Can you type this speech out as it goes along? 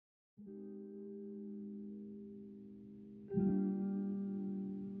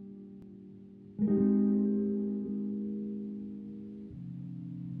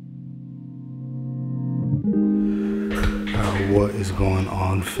What is going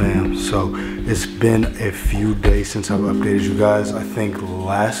on, fam? So it's been a few days since I've updated you guys. I think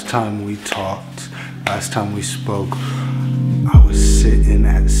last time we talked, last time we spoke, I was sitting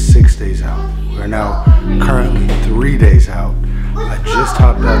at 6 days out. We're now currently 3 days out. I just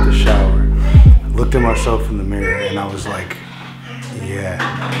hopped out the shower, looked at myself in the mirror, and I was like,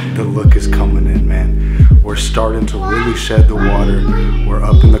 yeah, the look is coming in, man. We're starting to really shed the water. We're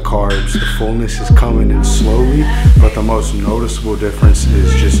up in the carbs. The fullness is coming in slowly, but the most noticeable difference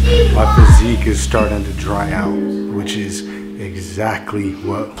is just my physique is starting to dry out, which is exactly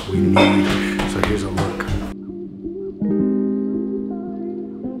what we need. So here's a look.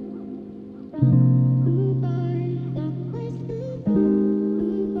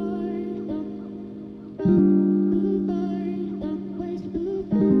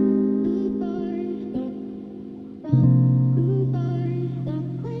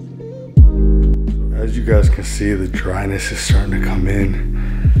 As you guys can see, the dryness is starting to come in.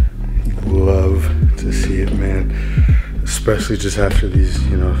 Love to see it, man. Especially just after these,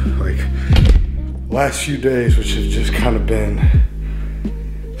 you know, like last few days, which have just kind of been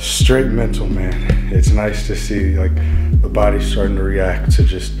straight mental, man. It's nice to see like the body starting to react to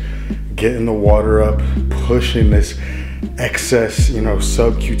just getting the water up, pushing this excess, you know,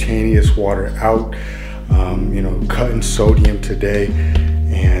 subcutaneous water out, you know, cutting sodium today,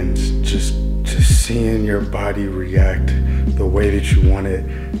 and just seeing your body react the way that you want it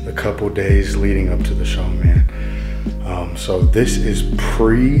a couple days leading up to the show, man. So this is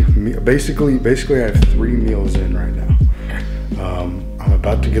basically I have 3 meals in right now. I'm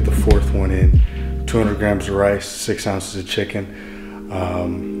about to get the 4th one in, 200 grams of rice, 6 ounces of chicken,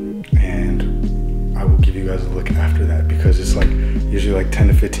 and I will give you guys a look after that, because it's like usually like 10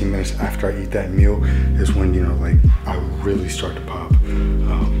 to 15 minutes after I eat that meal is when, you know, like I really start to pop.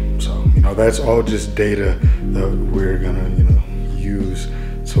 So, you know, that's all just data that we're gonna, you know, use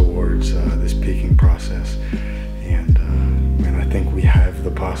towards this peaking process. And man, I think we have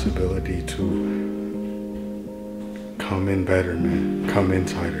the possibility to come in better, man, come in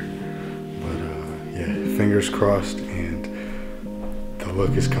tighter. But yeah, fingers crossed, and the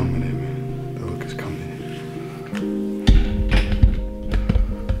look is coming in, man. The look is coming in.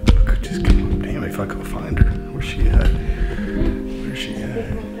 I could just come up. Damn, if I could find her. Where's she at? Where's she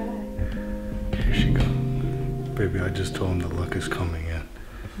at? Here she goes. Baby, I just told him the look is coming in.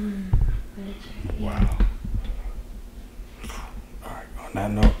 Wow. Alright, on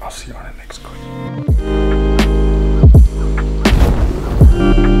that note, I'll see you on the next clip.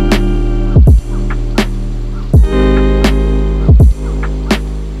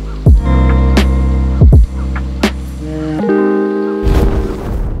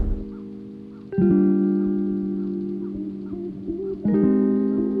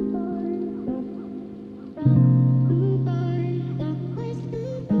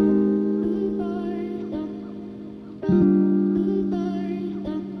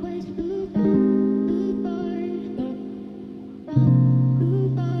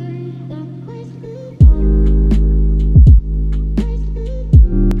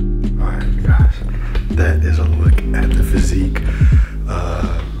 That is a look at the physique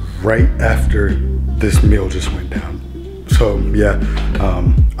right after this meal just went down. So yeah,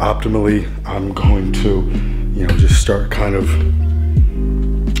 optimally, I'm going to, you know, just start kind of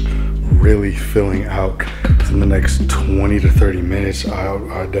really filling out in the next 20 to 30 minutes.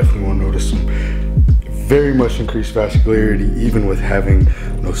 I definitely will notice some very much increased vascularity, even with having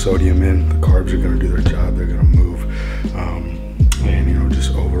no sodium in. The carbs are going to do their job. They're going to move, and, you know,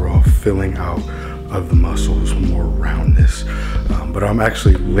 just overall filling out of the muscles, more roundness. But I'm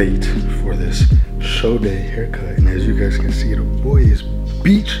actually late for this show day haircut, and as you guys can see, the boy is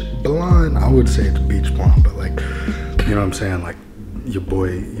beach blonde. I would say it's beach blonde, but like, you know what I'm saying, like your boy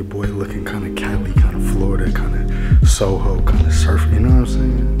looking kind of Cali, kind of Florida, kind of Soho, kind of surf, you know what I'm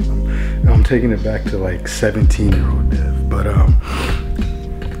saying? I'm taking it back to like 17-year-old Dev. But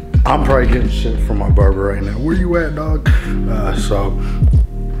I'm probably getting shit from my barber right now. Where you at, dog? So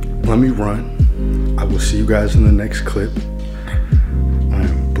let me run. I will see you guys in the next clip. I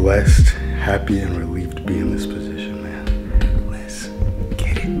am blessed, happy, and relieved to be in this position, man. Let's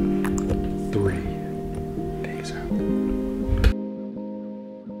get it. 3 days out.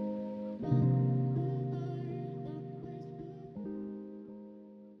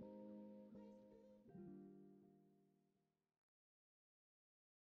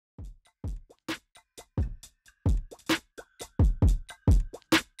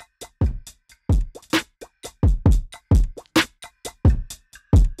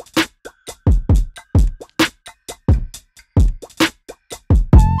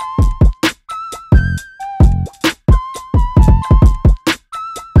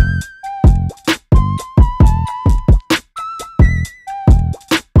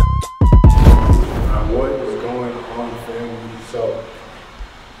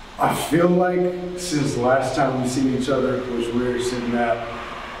 like since last time we seen each other, which we were sitting at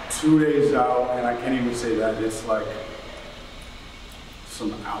 2 days out, and I can't even say that, it's like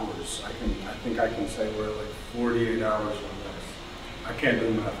some hours. I think I can say we're like 48 hours or less. I can't do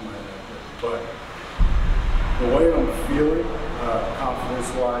math in my head, but the way I'm feeling,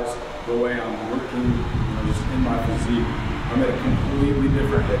 confidence-wise, the way I'm working, just in my physique, I'm in a completely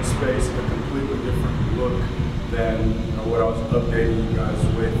different headspace, a completely different look than what I was updating you guys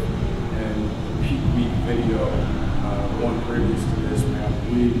with in the peak week video, the one previous to this, man.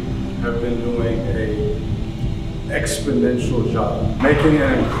 We have been doing a exponential job, making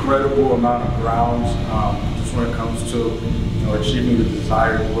an incredible amount of ground, just when it comes to achieving the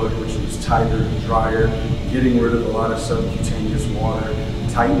desired look, which is tighter, drier, getting rid of a lot of subcutaneous water,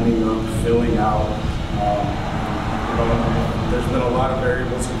 tightening up, filling out. There's been a lot of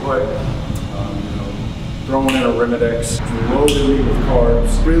variables in play. Throwing in a Remedex, loading me with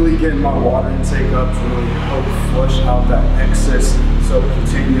carbs, really getting my water intake up to really help flush out that excess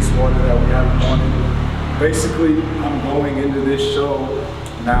subcutaneous water that we haven't wanted. Basically, I'm going into this show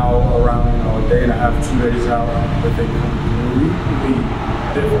now around a day and a half, 2 days out with a completely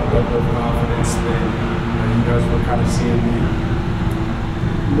different level of confidence than you guys were kind of seeing me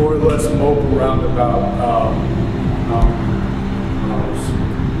more or less mope around about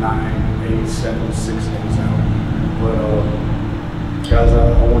 9, 8, 7, 6 days out. But guys,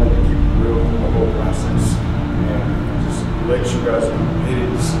 I wanted to keep it real for the whole process and just let you guys know it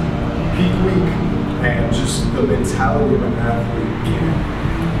is peak week, and just the mentality of an athlete can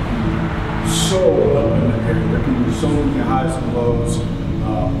be so up in the air. There can be so many highs and lows,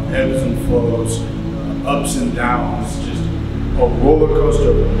 ebbs and flows, ups and downs, just a roller coaster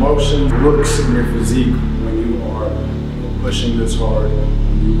of emotions, looks in your physique when you are pushing this hard,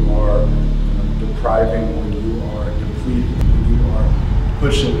 when you are depriving, when you are depleting, when you are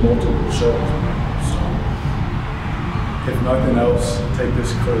pushing multiple shows. So, if nothing else, take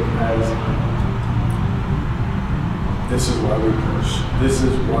this clip as this is why we push. This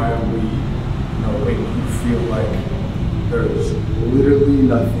is why we, when you feel like there is literally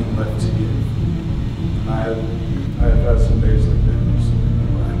nothing left to give. And I have had some days like that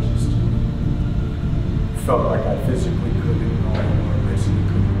where I just felt like I physically couldn't go anymore, basically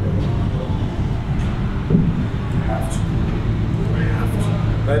couldn't go anymore. You have to. You have to.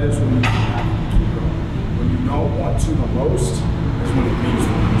 That is when you have to keep going. When you don't want to the most, is when it means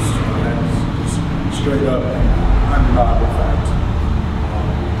the most. That is just straight up undeniable fact.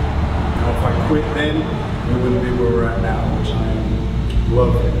 If I quit then, we wouldn't be where we're at now, which I am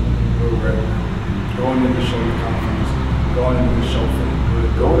loving where we're at now. Going into the show with confidence, going into the show feeling good,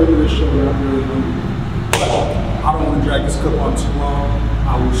 going into the show where I'm really hungry. I don't want to drag this clip on too long.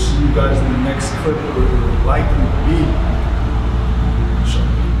 I will see you guys in the next clip where it will likely be